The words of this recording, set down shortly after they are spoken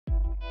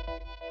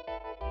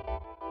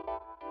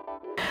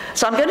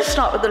So I'm going to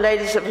start with the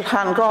ladies of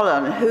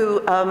Llangollen,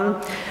 who,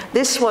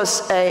 this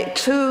was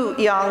two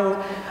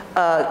young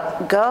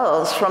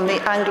girls from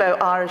the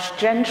Anglo-Irish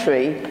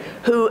gentry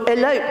who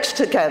eloped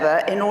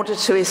together in order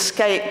to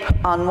escape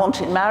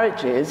unwanted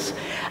marriages,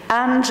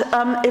 and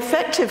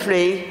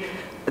effectively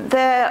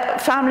their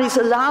families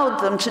allowed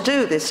them to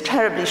do this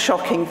terribly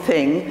shocking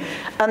thing,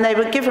 and they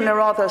were given a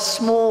rather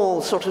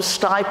small sort of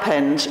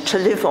stipend to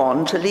live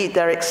on, to lead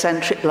their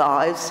eccentric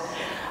lives.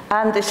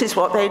 And this is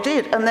what they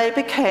did, and they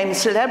became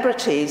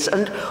celebrities,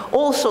 and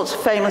all sorts of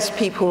famous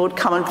people would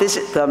come and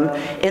visit them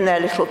in their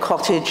little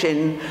cottage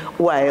in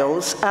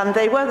Wales, and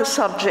they were the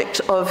subject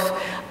of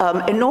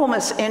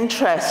enormous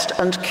interest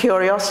and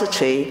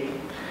curiosity.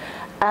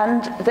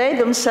 And they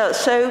themselves,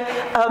 so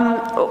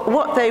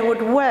what they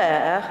would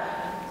wear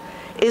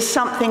is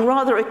something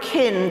rather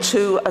akin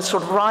to a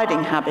sort of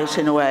riding habit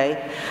in a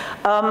way,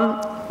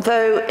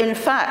 though in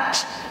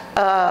fact,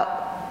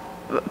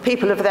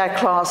 people of their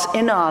class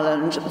in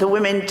Ireland, the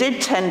women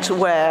did tend to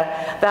wear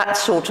that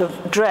sort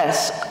of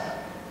dress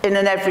in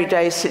an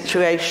everyday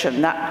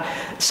situation.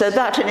 So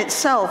that in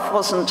itself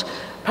wasn't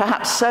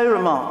perhaps so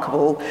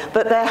remarkable,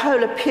 but their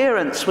whole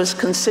appearance was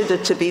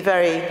considered to be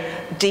very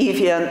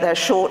deviant, their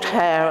short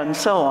hair and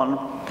so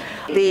on.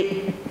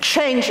 The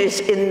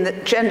changes in the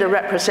gender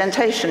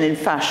representation in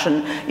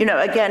fashion, you know,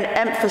 again,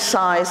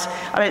 emphasize,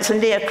 I mean, it's a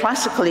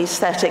neoclassical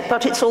aesthetic,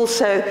 but it's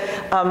also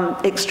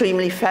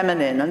extremely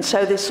feminine. And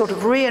so this sort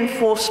of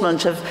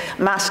reinforcement of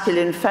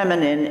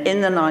masculine-feminine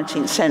in the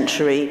 19th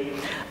century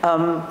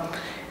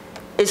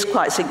is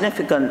quite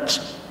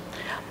significant.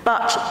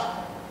 But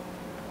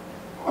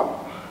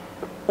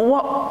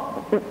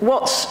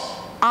what's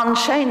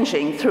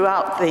unchanging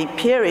throughout the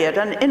period,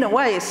 and in a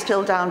way is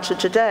still down to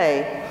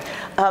today,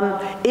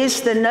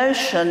 is the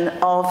notion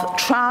of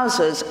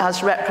trousers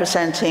as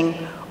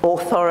representing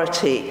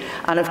authority.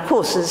 And of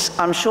course, as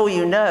I'm sure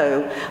you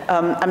know,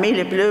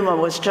 Amelia Bloomer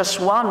was just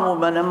one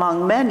woman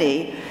among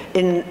many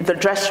in the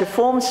dress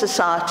reform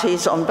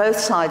societies on both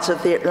sides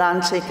of the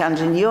Atlantic and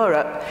in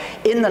Europe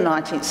in the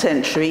 19th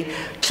century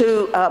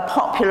to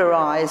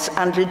popularize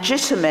and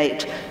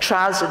legitimate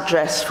trouser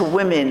dress for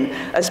women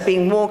as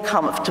being more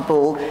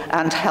comfortable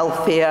and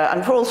healthier,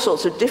 and for all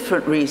sorts of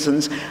different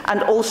reasons,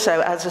 and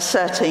also as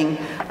asserting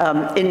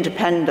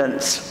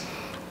independence.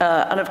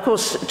 And of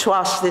course, to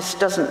us, this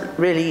doesn't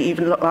really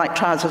even look like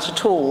trousers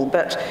at all,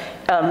 but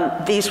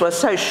these were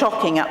so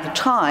shocking at the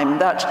time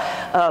that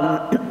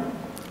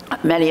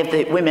many of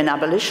the women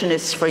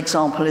abolitionists, for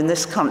example, in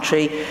this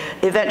country,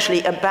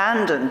 eventually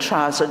abandoned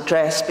trouser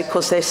dress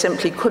because they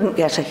simply couldn't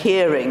get a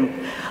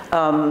hearing.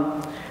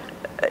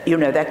 You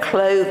know, their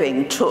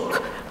clothing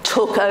took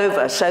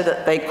over so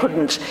that they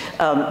couldn't,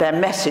 their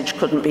message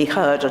couldn't be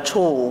heard at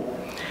all.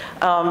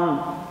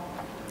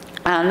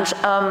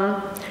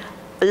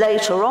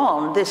 Later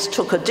on, this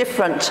took a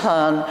different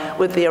turn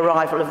with the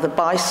arrival of the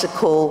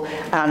bicycle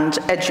and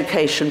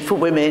education for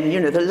women. You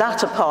know, the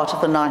latter part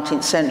of the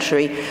 19th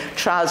century,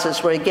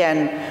 trousers were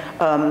again,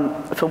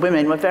 for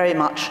women, were very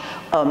much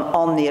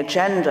on the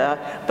agenda.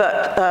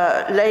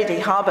 But Lady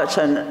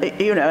Harberton,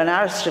 you know, an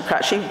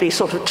aristocrat, she'd be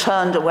sort of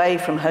turned away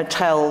from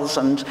hotels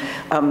and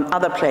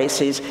other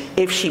places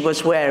if she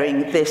was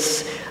wearing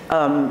this,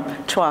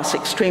 to us,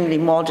 extremely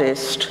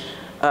modest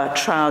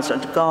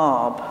trousered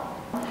garb.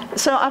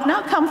 So I've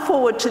now come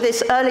forward to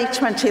this early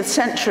 20th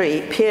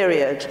century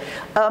period,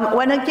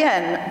 when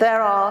again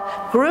there are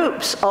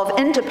groups of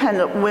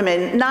independent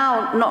women,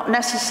 now not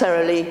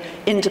necessarily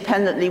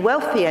independently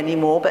wealthy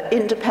anymore, but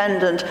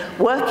independent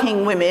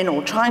working women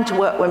or trying to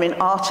work women,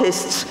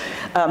 artists,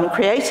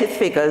 creative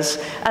figures,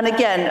 and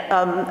again,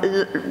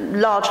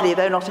 largely,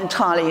 though not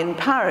entirely, in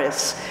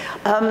Paris.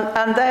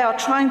 And they are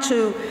trying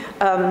to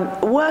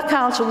work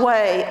out a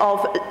way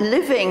of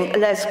living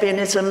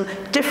lesbianism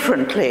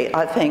differently,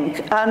 I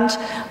think, and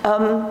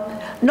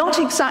not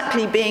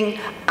exactly being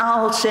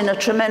out in a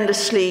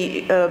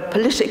tremendously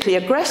politically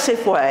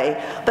aggressive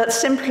way, but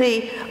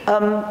simply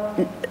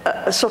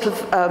sort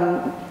of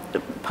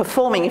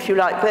performing, if you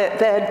like,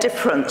 their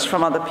difference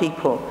from other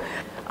people.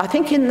 I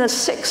think in the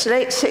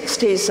late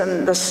 60s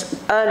and the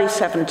early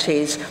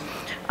 70s,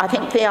 I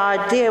think the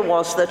idea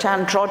was that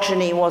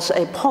androgyny was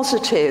a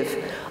positive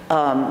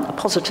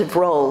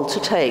role to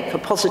take, a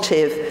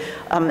positive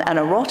and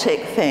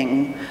erotic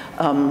thing,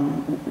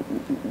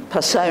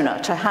 persona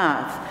to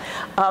have.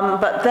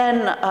 But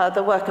then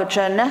the work of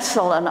Joan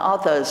Nessel and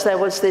others, there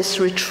was this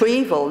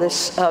retrieval,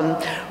 this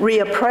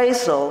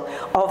reappraisal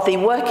of the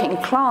working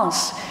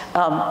class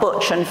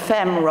butch and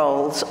femme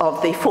roles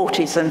of the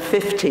 40s and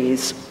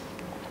 50s.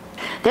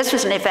 This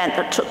was an event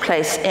that took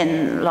place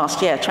in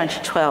last year,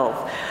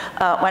 2012,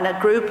 when a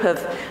group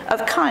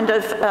of kind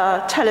of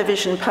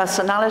television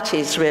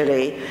personalities,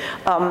 really,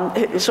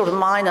 sort of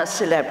minor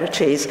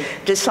celebrities,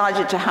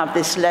 decided to have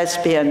this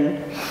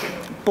lesbian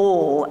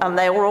ball, and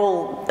they were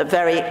all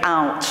very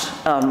out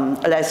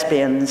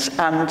lesbians.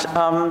 And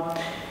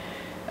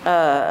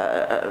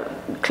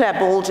Claire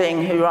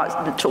Balding, who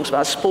talks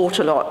about sport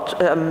a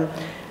lot,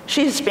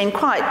 she has been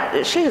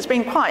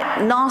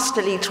quite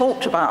nastily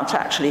talked about,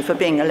 actually, for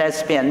being a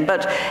lesbian.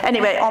 But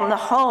anyway, on the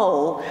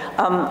whole,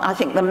 I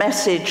think the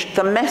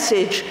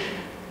message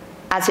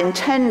as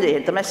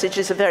intended, the message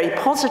is a very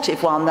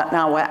positive one, that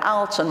now we're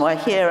out and we're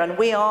here and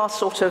we are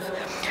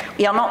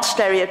not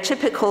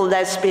stereotypical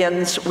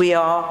lesbians, we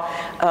are,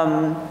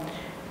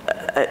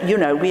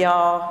 we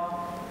are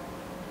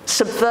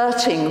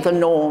subverting the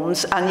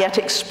norms and yet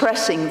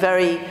expressing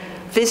very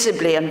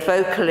visibly and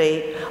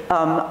vocally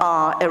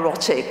our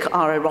erotic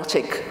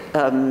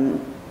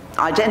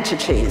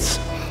identities.